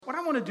what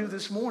I want to do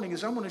this morning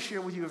is I want to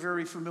share with you a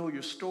very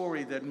familiar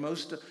story that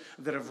most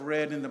that have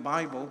read in the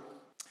Bible,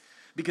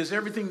 because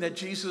everything that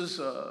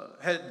Jesus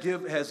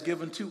has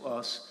given to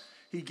us,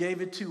 he gave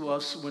it to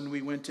us when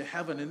we went to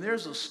heaven. And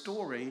there's a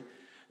story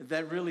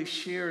that really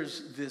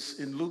shares this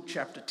in Luke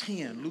chapter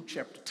 10. Luke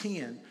chapter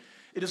 10.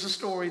 It is a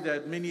story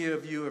that many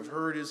of you have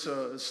heard. It's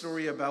a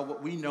story about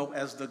what we know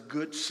as the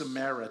Good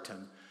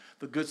Samaritan.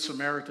 The Good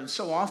Samaritan.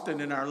 So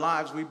often in our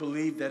lives, we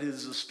believe that it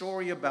is a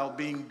story about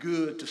being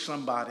good to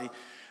somebody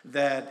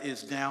that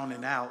is down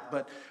and out.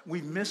 But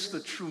we miss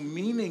the true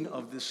meaning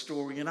of this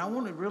story. And I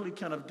want to really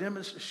kind of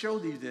show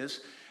you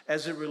this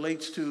as it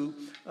relates to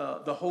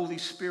the Holy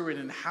Spirit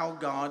and how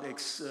God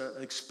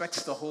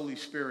expects the Holy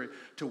Spirit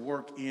to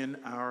work in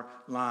our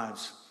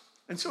lives.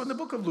 And so in the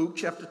book of Luke,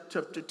 chapter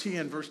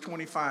 10, verse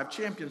 25,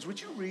 champions,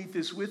 would you read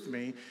this with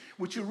me?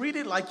 Would you read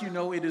it like you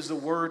know it is the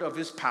word of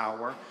his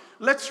power?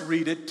 Let's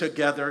read it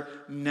together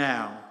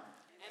now.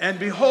 And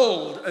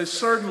behold, a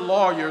certain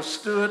lawyer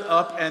stood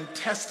up and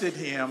tested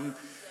him,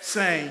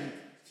 saying,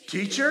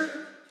 Teacher,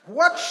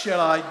 what shall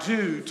I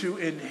do to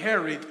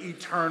inherit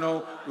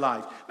eternal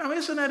life? Now,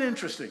 isn't that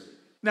interesting?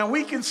 Now,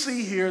 we can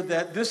see here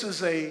that this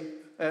is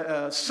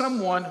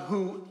someone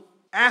who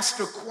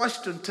asked a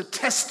question to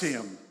test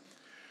him.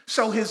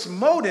 So his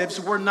motives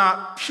were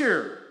not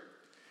pure.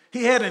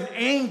 He had an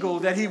angle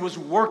that he was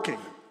working.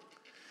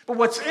 But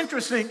what's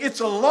interesting,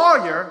 it's a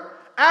lawyer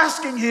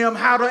asking him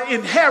how to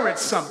inherit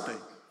something.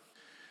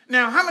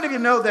 Now, how many of you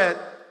know that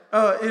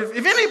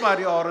if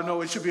anybody ought to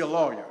know, it should be a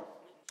lawyer?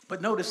 But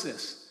notice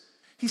this.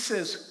 He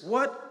says,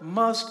 what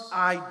must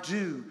I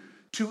do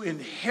to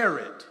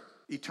inherit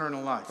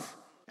eternal life?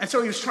 And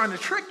so he was trying to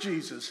trick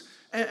Jesus.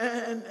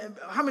 And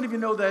how many of you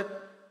know that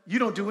you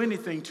don't do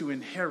anything to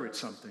inherit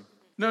something?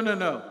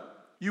 No.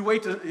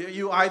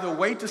 You either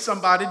wait till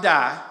somebody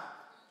die,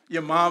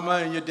 your mama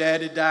and your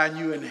daddy die, and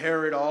you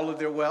inherit all of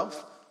their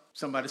wealth.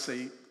 Somebody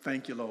say,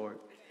 thank you, Lord.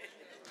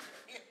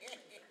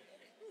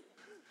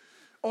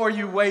 Or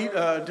you wait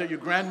until your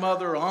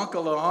grandmother or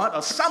uncle or aunt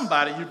or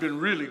somebody you've been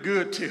really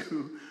good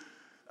to.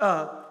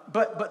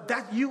 But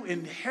that you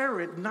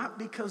inherit not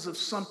because of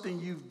something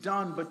you've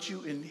done, but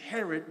you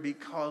inherit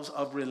because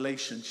of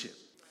relationship.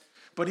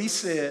 But he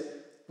said,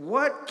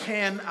 what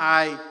can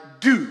I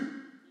do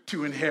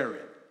to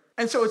inherit?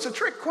 And so it's a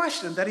trick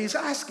question that he's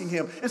asking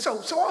him. And so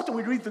often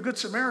we read the Good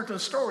Samaritan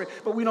story,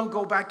 but we don't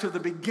go back to the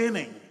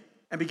beginning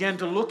and begin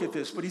to look at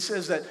this. But he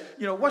says that,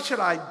 what should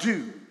I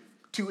do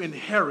to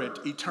inherit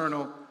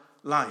eternal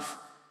life?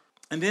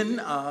 And then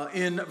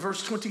in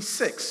verse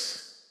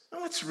 26,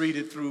 let's read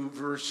it through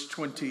verse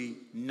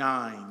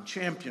 29.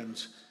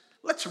 Champions,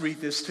 let's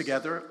read this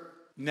together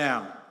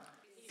now.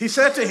 He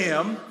said to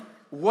him,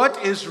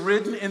 what is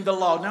written in the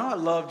law? Now I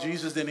love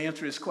Jesus didn't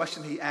answer his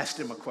question. He asked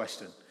him a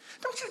question.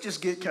 Don't you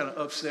just get kind of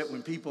upset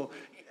when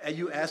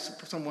you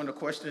ask someone a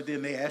question and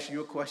then they ask you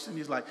a question?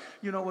 He's like,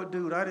 you know what,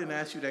 dude, I didn't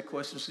ask you that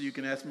question so you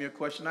can ask me a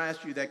question. I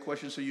asked you that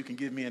question so you can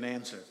give me an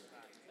answer.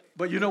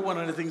 But one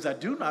of the things I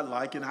do not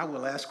like, and I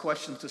will ask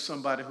questions to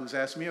somebody who's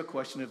asked me a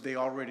question if they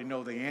already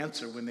know the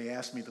answer when they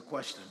ask me the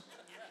question.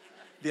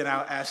 Then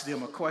I'll ask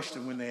them a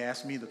question when they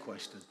ask me the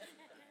question.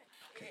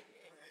 Okay.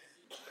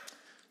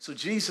 So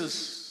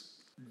Jesus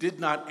did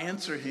not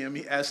answer him.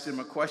 He asked him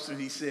a question.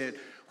 He said,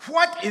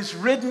 what is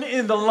written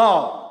in the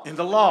law? In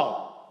the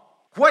law.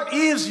 What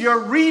is your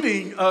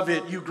reading of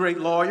it, you great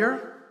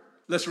lawyer?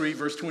 Let's read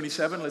verse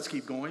 27. Let's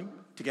keep going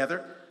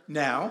together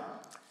now.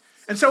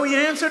 And so he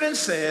answered and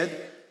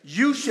said,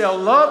 you shall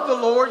love the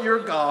Lord your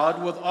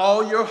God with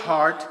all your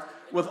heart,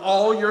 with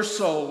all your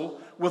soul,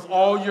 with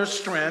all your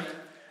strength,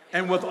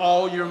 and with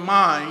all your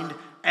mind,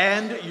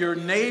 and your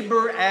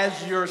neighbor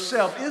as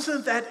yourself.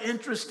 Isn't that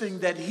interesting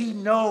that he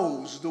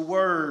knows the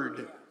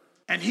word?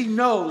 And he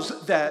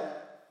knows that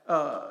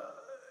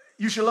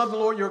you shall love the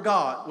Lord your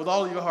God with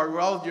all of your heart,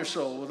 with all of your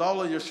soul, with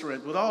all of your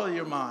strength, with all of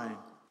your mind,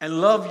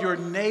 and love your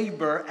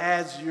neighbor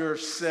as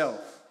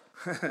yourself.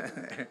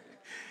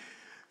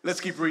 Let's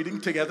keep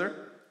reading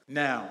together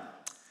now.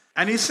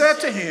 And he said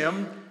to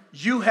him,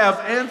 you have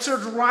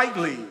answered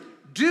rightly.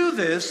 Do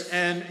this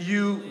and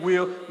you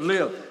will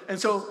live. And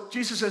so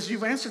Jesus says,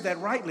 you've answered that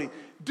rightly.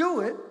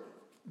 Do it.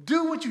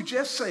 Do what you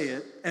just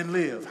said and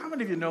live. How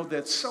many of you know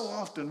that so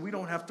often we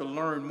don't have to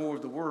learn more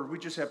of the word. We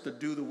just have to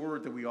do the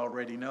word that we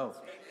already know.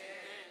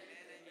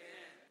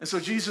 And so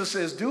Jesus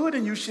says, do it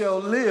and you shall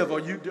live.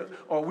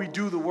 Or we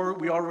do the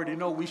word we already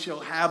know. We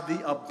shall have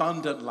the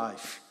abundant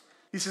life.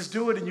 He says,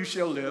 do it and you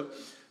shall live.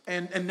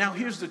 And now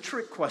here's the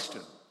trick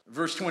question.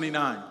 Verse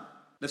 29.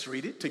 Let's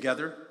read it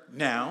together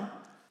now.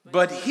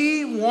 But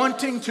he,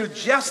 wanting to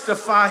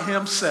justify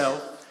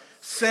himself,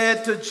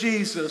 said to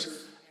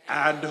Jesus,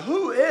 and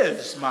who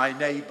is my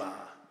neighbor?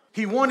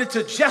 He wanted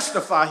to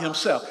justify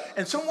himself.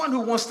 And someone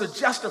who wants to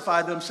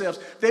justify themselves,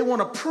 they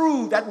want to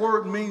prove, that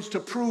word means to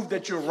prove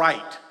that you're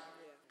right.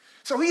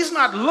 So he's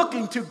not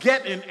looking to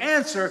get an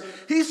answer.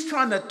 He's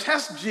trying to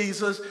test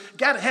Jesus.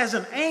 God has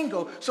an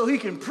angle so he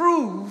can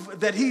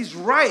prove that he's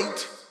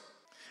right.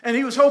 And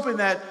he was hoping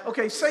that,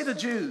 okay, say the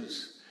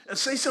Jews.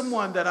 Say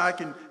someone that I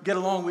can get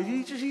along with.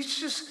 He's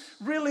just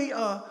really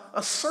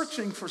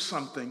searching for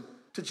something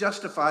to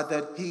justify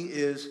that he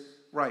is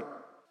right.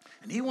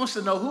 And he wants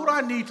to know, who do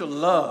I need to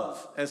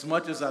love as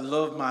much as I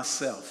love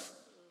myself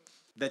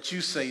that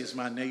you say is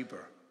my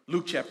neighbor?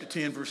 Luke chapter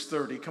 10, verse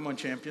 30. Come on,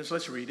 champions,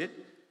 let's read it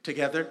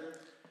together.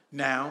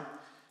 Now,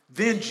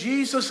 then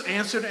Jesus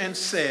answered and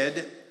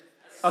said,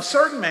 a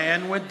certain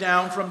man went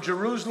down from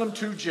Jerusalem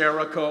to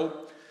Jericho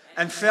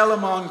and fell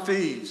among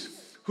thieves,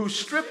 who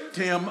stripped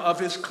him of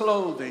his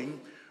clothing,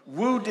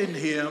 wounded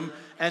him,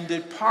 and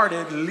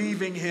departed,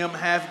 leaving him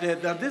half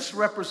dead. Now, this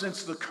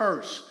represents the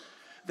curse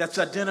that's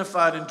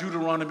identified in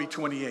Deuteronomy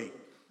 28.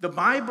 The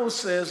Bible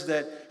says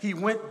that he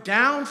went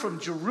down from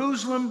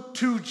Jerusalem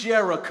to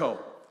Jericho.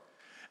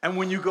 And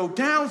when you go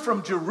down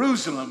from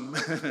Jerusalem,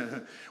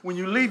 when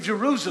you leave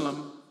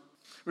Jerusalem,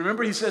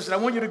 remember he says that I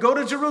want you to go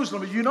to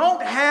Jerusalem. If you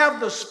don't have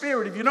the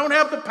Spirit, if you don't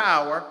have the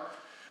power,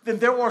 then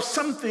there are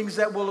some things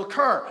that will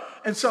occur.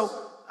 And so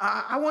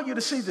I want you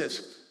to see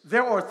this.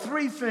 There are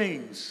three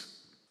things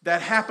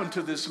that happened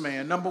to this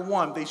man. Number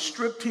one, they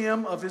stripped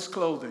him of his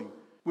clothing,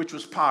 which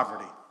was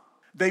poverty.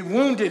 They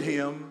wounded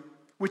him,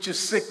 which is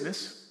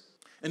sickness.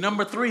 And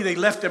number three, they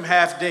left him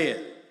half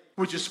dead,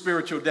 which is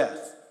spiritual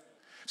death.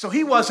 So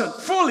he wasn't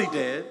fully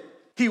dead,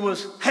 he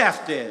was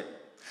half dead.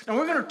 Now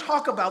we're going to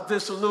talk about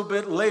this a little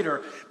bit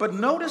later, but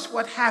notice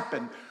what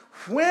happened.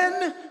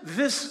 When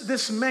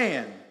this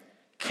man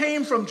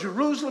came from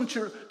Jerusalem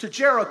to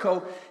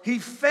Jericho, he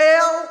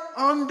fell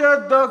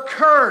under the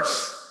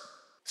curse.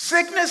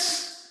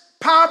 Sickness,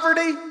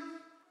 poverty,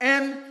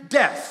 and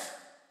death.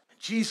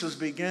 Jesus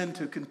began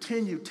to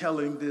continue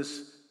telling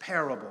this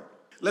parable.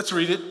 Let's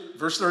read it.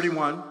 Verse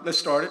 31. Let's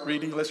start it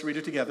reading. Let's read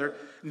it together.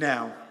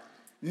 Now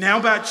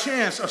by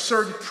chance, a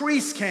certain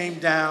priest came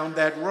down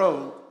that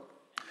road,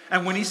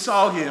 and when he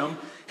saw him,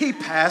 he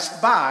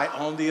passed by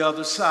on the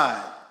other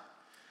side.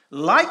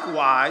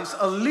 Likewise,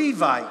 a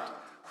Levite,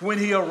 when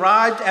he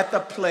arrived at the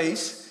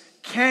place,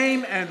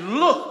 came and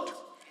looked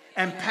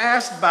and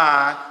passed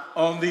by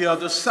on the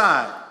other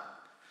side.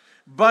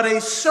 But a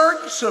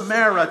certain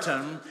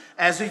Samaritan,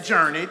 as he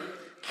journeyed,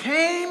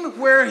 came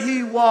where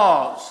he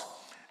was,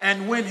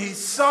 and when he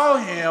saw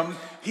him,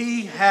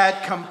 he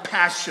had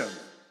compassion.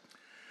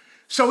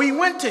 So he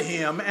went to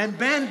him and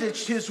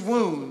bandaged his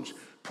wounds,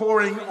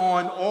 pouring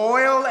on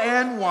oil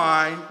and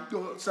wine.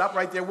 Stop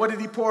right there. What did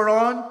he pour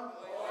on?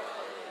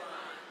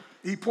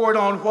 He poured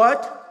on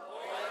what?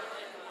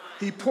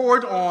 He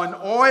poured on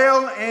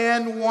oil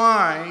and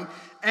wine,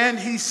 and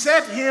he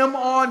set him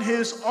on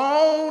his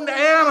own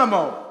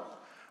animal,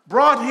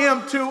 brought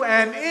him to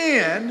an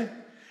inn,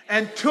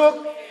 and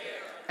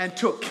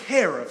took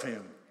care of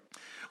him.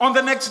 On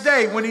the next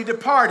day, when he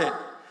departed,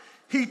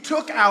 he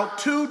took out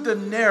 2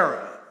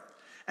 denarii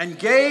and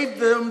gave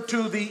them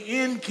to the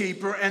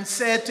innkeeper and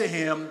said to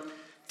him,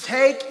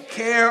 take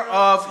care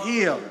of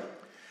him,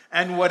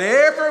 and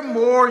whatever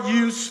more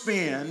you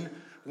spend,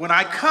 when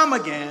I come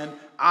again,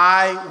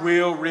 I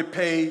will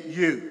repay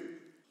you.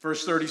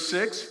 Verse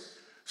 36.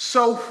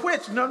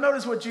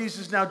 Notice what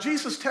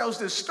Jesus tells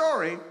this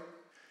story,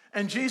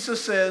 and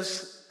Jesus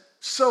says,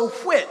 so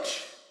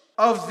which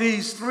of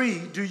these 3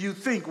 do you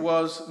think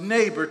was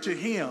neighbor to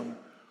him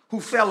who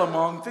fell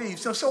among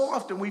thieves? So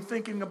often we're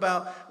thinking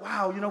about,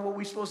 wow, what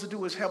we're supposed to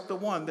do is help the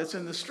one that's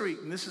in the street.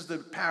 And this is the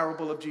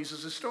parable of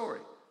Jesus' story.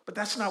 But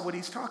that's not what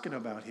he's talking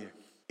about here.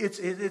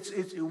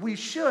 We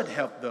should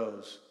help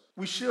those.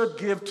 We should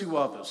give to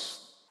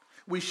others.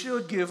 We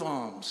should give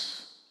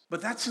alms.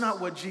 But that's not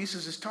what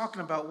Jesus is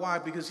talking about. Why?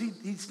 Because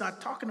he's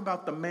not talking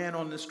about the man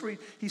on the street.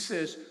 He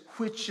says,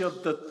 which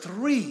of the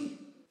 3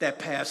 that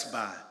passed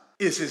by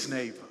is his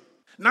neighbor?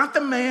 Not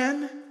the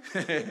man,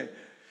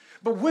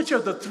 but which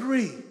of the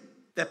 3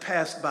 that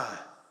passed by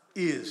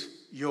is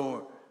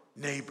your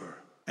neighbor?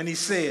 And he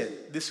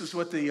said, this is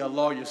what the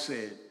lawyer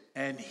said,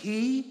 and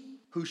he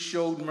who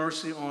showed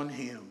mercy on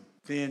him.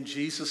 Then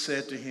Jesus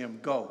said to him,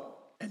 go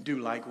and do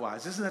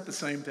likewise. Isn't that the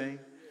same thing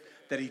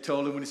that he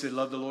told him when he said,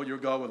 love the Lord your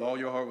God with all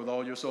your heart, with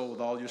all your soul,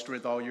 with all your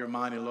strength, all your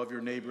mind, and love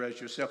your neighbor as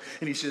yourself?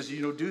 And he says,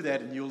 do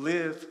that and you'll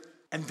live.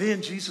 And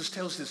then Jesus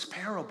tells this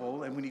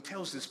parable, and when he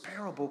tells this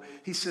parable,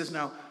 he says,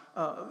 now,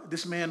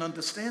 this man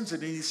understands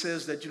it, and he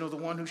says that, the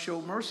one who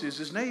showed mercy is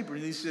his neighbor,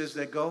 and he says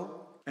that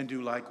go and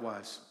do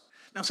likewise.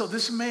 Now, so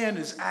this man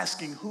is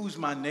asking, who's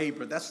my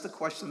neighbor? That's the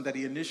question that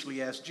he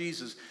initially asked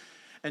Jesus.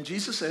 And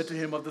Jesus said to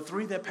him, of the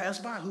 3 that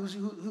passed by, who's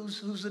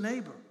the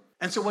neighbor?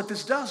 And so what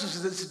this does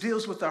is this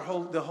deals with the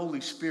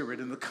Holy Spirit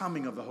and the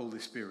coming of the Holy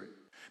Spirit.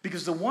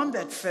 Because the one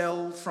that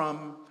fell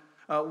from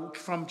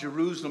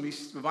Jerusalem,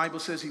 the Bible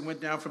says he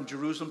went down from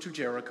Jerusalem to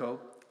Jericho.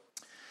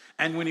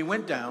 And when he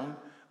went down,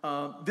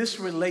 this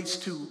relates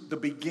to the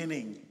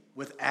beginning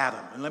with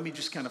Adam. And let me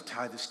just kind of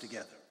tie this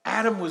together.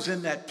 Adam was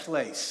in that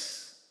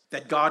place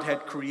that God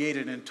had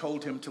created and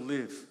told him to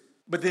live.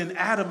 But then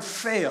Adam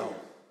fell.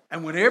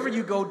 And whenever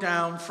you go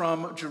down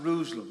from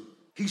Jerusalem,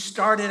 he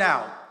started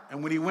out.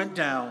 And when he went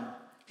down,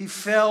 he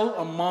fell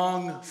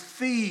among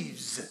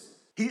thieves.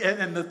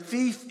 And the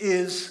thief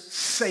is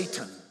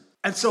Satan.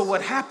 And so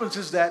what happens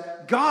is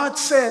that God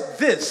said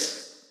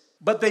this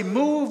But they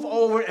move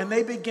over and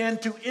they began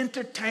to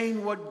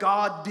entertain what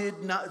God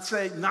did not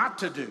say not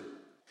to do.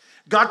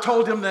 God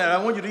told them that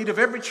I want you to eat of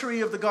every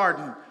tree of the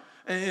garden.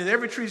 And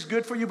every tree is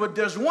good for you, but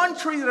there's one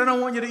tree that I don't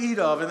want you to eat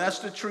of, and that's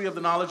the tree of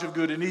the knowledge of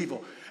good and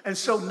evil. And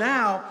so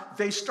now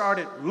they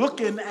started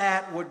looking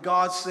at what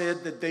God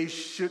said that they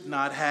should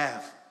not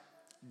have,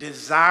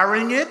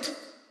 desiring it.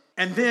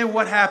 And then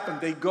what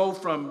happened? They go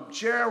from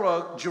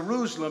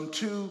Jerusalem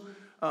to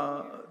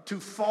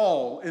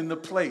fall in the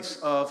place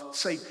of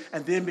Satan,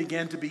 and then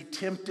began to be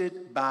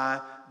tempted by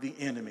the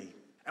enemy.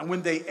 And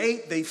when they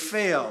ate, they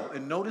fell.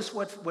 And notice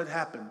what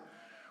happened.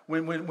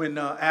 When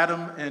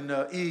Adam and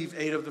Eve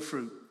ate of the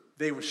fruit,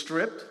 they were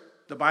stripped.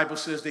 The Bible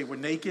says they were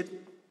naked.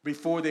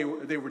 Before they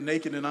were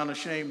naked and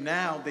unashamed.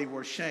 Now they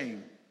were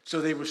ashamed.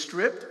 So they were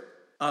stripped.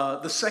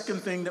 The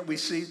second thing that we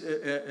see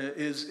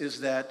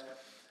is that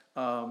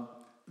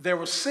there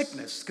was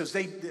sickness, because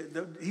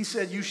he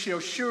said, "You shall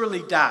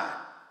surely die."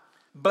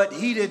 But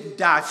he didn't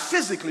die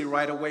physically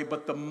right away.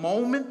 But the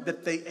moment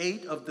that they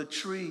ate of the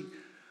tree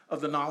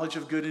of the knowledge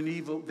of good and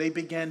evil, they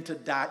began to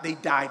die. They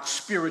died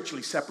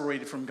spiritually,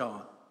 separated from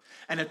God.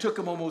 And it took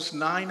them almost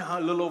a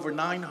little over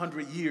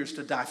 900 years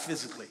to die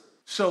physically.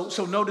 So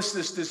notice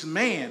this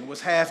man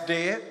was half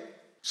dead.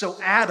 So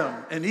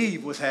Adam and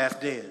Eve was half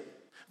dead.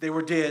 They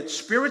were dead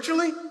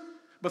spiritually,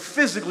 but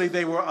physically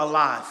they were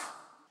alive.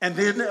 And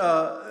then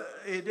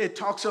it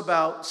talks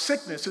about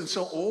sickness. And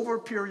so over a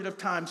period of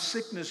time,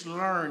 sickness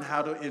learned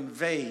how to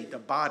invade the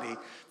body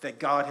that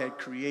God had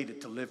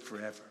created to live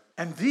forever.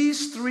 And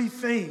these three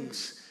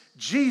things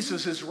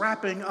Jesus is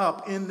wrapping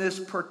up in this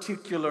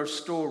particular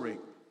story.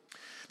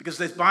 Because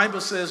the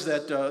Bible says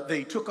that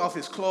they took off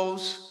his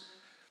clothes,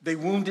 they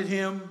wounded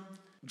him.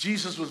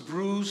 Jesus was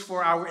bruised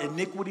for our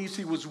iniquities.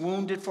 He was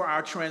wounded for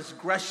our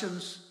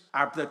transgressions.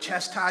 The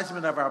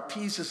chastisement of our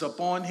peace is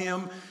upon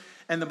him.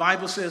 And the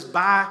Bible says,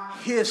 by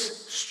his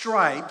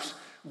stripes,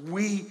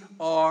 we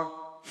are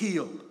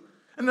healed.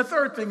 And the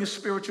third thing is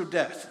spiritual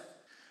death.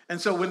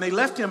 And so when they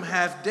left him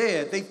half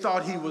dead, they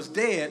thought he was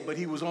dead, but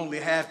he was only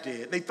half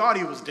dead. They thought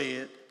he was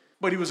dead,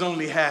 but he was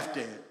only half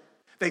dead.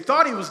 They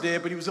thought he was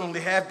dead, but he was only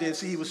half dead.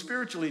 See, he was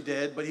spiritually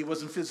dead, but he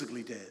wasn't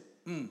physically dead.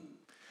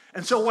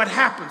 And so what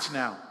happens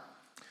now?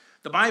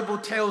 The Bible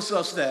tells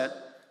us that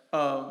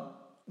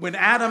when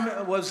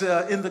Adam was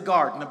in the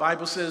garden, the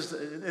Bible says,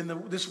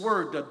 this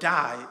word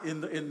die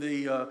in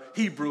the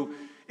Hebrew,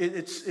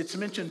 it's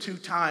mentioned 2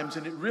 times,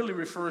 and it really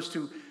refers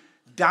to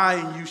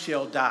dying you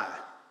shall die.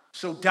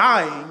 So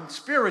dying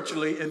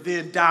spiritually and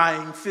then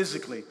dying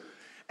physically.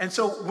 And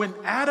so when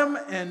Adam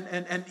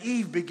and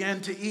Eve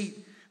began to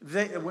eat,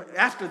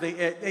 after they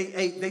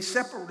ate,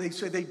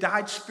 they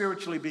died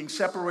spiritually, being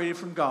separated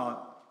from God.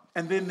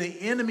 And then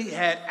the enemy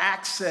had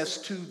access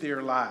to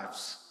their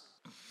lives.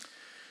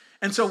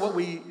 And so what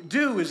we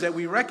do is that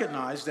we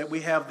recognize that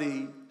we have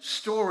the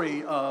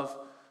story of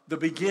the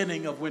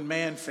beginning of when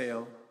man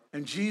fell.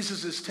 And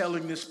Jesus is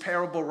telling this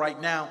parable right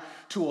now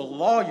to a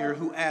lawyer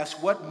who asks,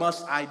 "What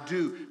must I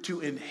do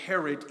to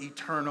inherit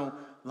eternal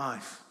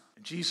life?"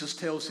 And Jesus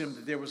tells him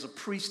that there was a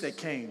priest that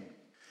came,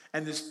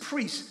 and this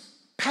priest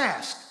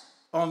passed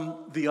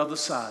on the other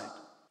side.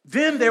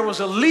 Then there was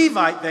a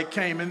Levite that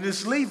came, and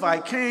this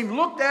Levite came,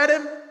 looked at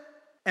him,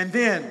 and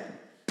then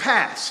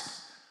passed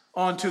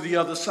on to the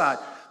other side.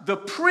 The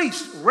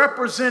priest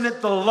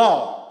represented the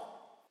law.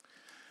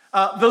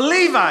 The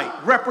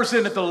Levite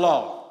represented the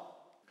law.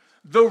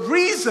 The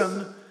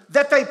reason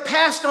that they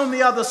passed on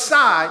the other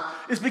side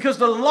is because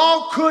the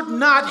law could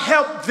not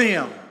help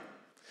them.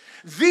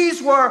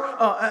 These were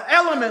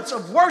elements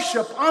of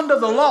worship under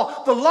the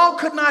law. The law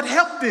could not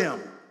help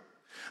them.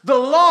 The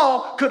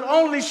law could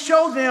only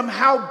show them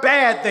how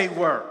bad they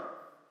were.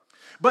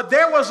 But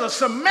there was a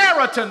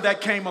Samaritan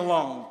that came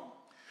along.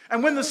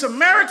 And when the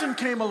Samaritan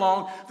came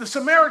along, the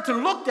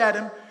Samaritan looked at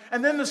him,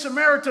 and then the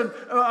Samaritan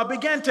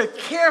began to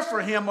care for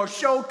him or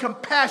showed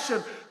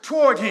compassion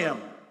toward him.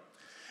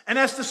 And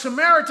as the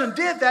Samaritan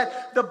did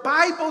that, the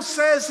Bible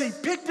says he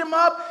picked him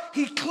up,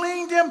 he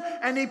cleaned him,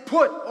 and he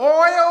put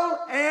oil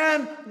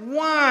and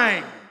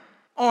wine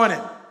on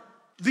him.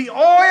 The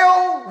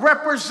oil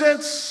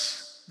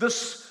represents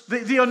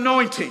the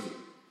anointing,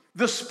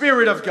 the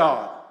Spirit of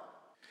God.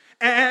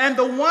 And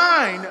the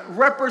wine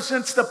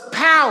represents the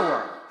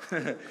power.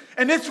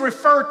 And it's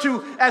referred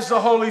to as the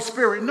Holy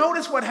Spirit.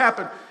 Notice what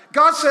happened.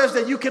 God says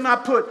that you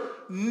cannot put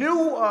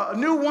new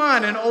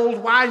wine in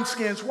old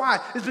wineskins. Why?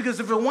 It's because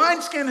if a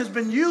wineskin has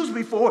been used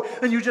before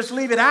and you just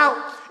leave it out,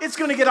 it's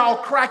going to get all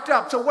cracked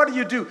up. So what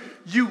do?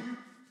 You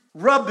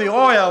rub the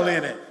oil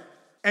in it.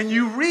 And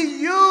you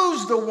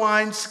reuse the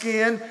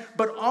wineskin,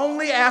 but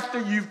only after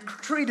you've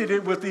treated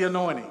it with the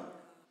anointing.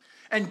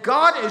 And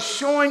God is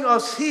showing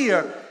us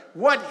here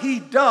what he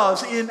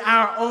does in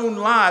our own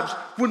lives.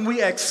 When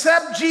we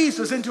accept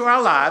Jesus into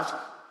our lives,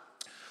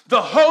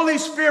 the Holy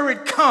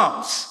Spirit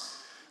comes.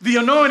 The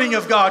anointing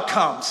of God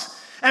comes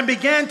and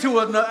began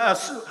to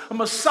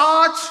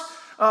massage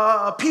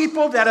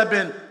people that have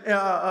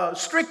been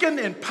stricken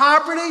in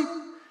poverty,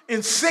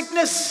 in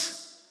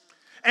sickness,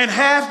 and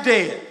half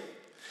dead.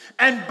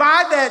 And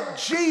by that,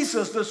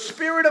 Jesus, the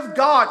Spirit of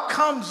God,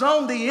 comes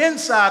on the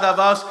inside of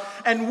us,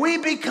 and we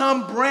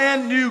become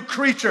brand new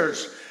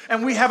creatures,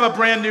 and we have a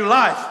brand new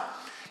life.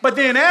 But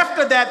then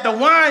after that, the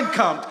wine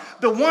comes.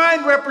 The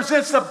wine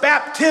represents the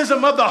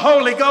baptism of the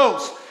Holy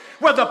Ghost,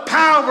 where the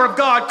power of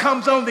God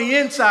comes on the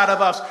inside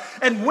of us.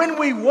 And when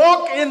we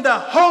walk in the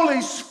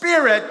Holy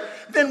Spirit,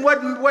 then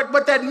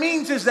what that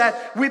means is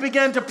that we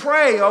begin to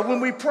pray. Or when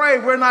we pray,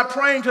 we're not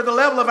praying to the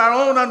level of our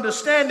own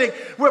understanding.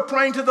 We're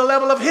praying to the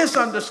level of His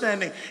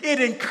understanding. It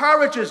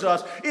encourages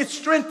us. It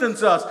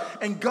strengthens us.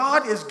 And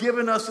God has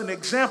given us an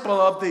example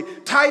of the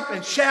type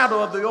and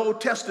shadow of the Old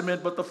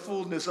Testament, but the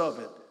fullness of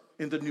it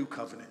in the New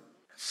Covenant.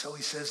 So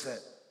He says that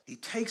He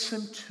takes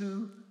him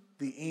to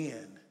the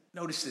end.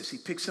 Notice this. He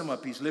picks him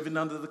up. He's living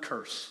under the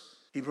curse.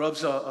 He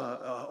rubs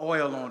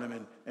oil on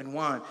him and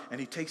wine, and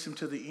he takes him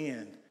to the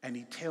end. And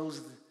he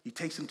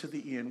takes him to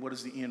the end. What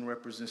does the end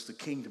represent? The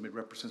kingdom. It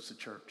represents the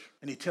church.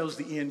 And he tells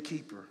the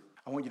innkeeper,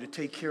 I want you to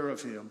take care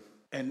of him.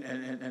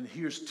 And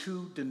here's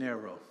 2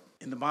 denarii.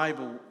 In the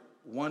Bible,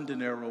 1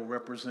 denarii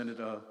represented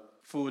a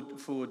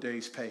full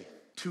day's pay.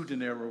 2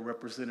 denarii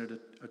represented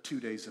a 2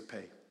 days of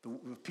pay.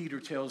 Peter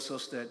tells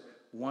us that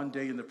 1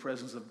 day in the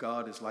presence of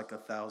God is like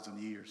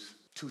 1,000 years,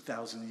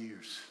 2,000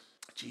 years.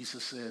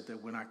 Jesus said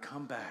that when I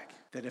come back,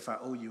 that if I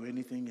owe you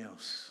anything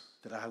else,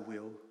 that I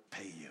will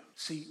pay you.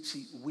 See,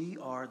 we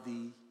are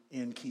the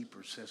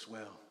innkeepers as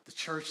well. The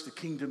church, the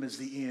kingdom is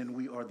the inn.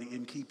 We are the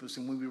innkeepers.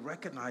 And when we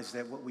recognize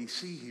that, what we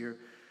see here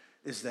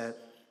is that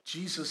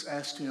Jesus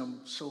asked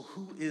him, so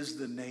who is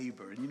the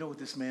neighbor? And you know what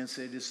this man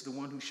said? It's the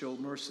one who showed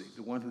mercy,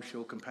 the one who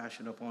showed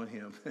compassion upon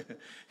him.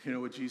 You know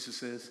what Jesus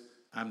says?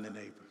 I'm the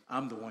neighbor.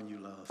 I'm the one you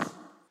love.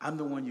 I'm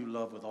the one you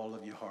love with all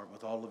of your heart,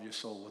 with all of your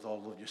soul, with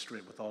all of your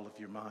strength, with all of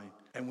your mind.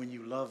 And when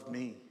you love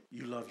me,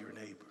 you love your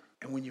neighbor.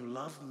 And when you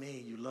love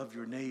me, you love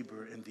your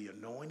neighbor, and the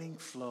anointing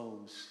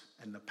flows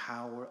and the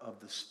power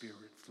of the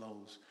Spirit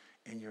flows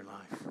in your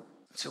life.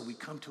 So we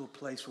come to a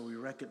place where we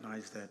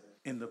recognize that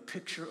in the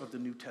picture of the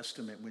New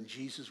Testament, when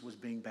Jesus was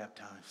being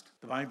baptized,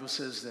 the Bible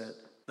says that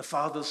the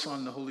Father, Son,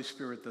 and the Holy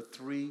Spirit, the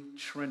 3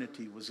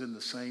 Trinity, was in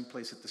the same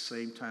place at the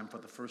same time for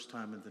the first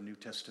time in the New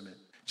Testament.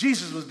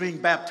 Jesus was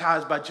being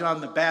baptized by John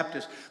the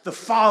Baptist. The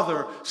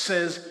Father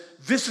says,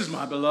 this is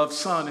my beloved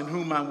Son in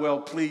whom I'm well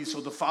pleased.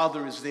 So the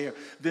Father is there.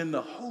 Then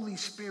the Holy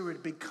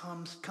Spirit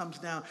comes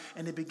down,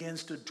 and it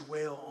begins to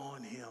dwell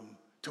on him,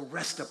 to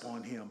rest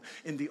upon him.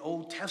 In the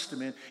Old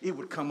Testament, it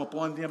would come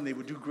upon them. They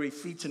would do great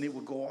feats, and it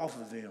would go off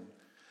of them.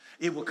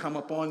 It will come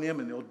upon them,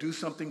 and they'll do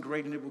something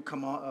great, and it will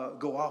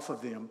go off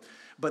of them.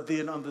 But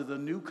then under the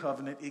New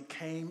Covenant, it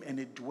came and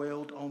it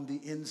dwelled on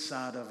the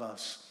inside of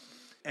us.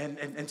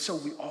 And so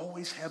we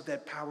always have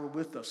that power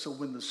with us. So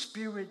when the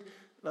Spirit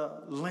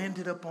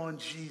landed upon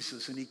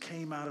Jesus and he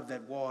came out of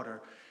that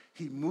water,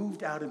 he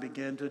moved out and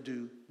began to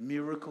do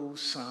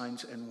miracles,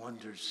 signs, and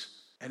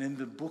wonders. And in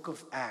the book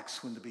of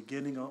Acts, when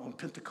on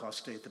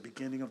Pentecost Day, at the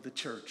beginning of the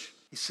church,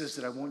 he says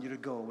that I want you to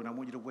go and I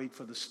want you to wait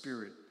for the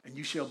Spirit, and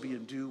you shall be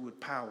endued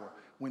with power.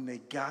 When they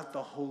got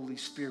the Holy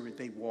Spirit,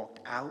 they walked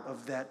out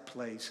of that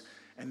place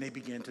and they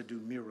began to do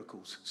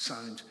miracles,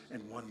 signs,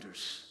 and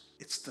wonders.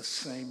 It's the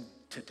same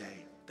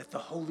today, that the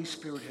Holy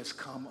Spirit has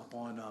come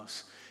upon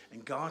us.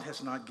 And God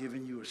has not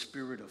given you a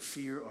spirit of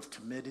fear, of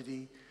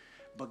timidity,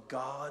 but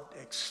God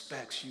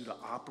expects you to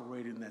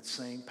operate in that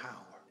same power,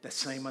 that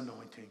same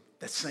anointing,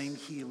 that same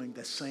healing,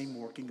 that same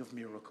working of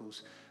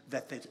miracles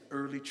that the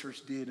early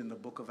church did in the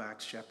book of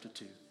Acts chapter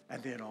 2.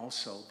 And then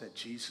also that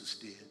Jesus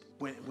did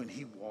when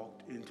he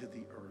walked into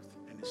the earth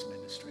in his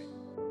ministry.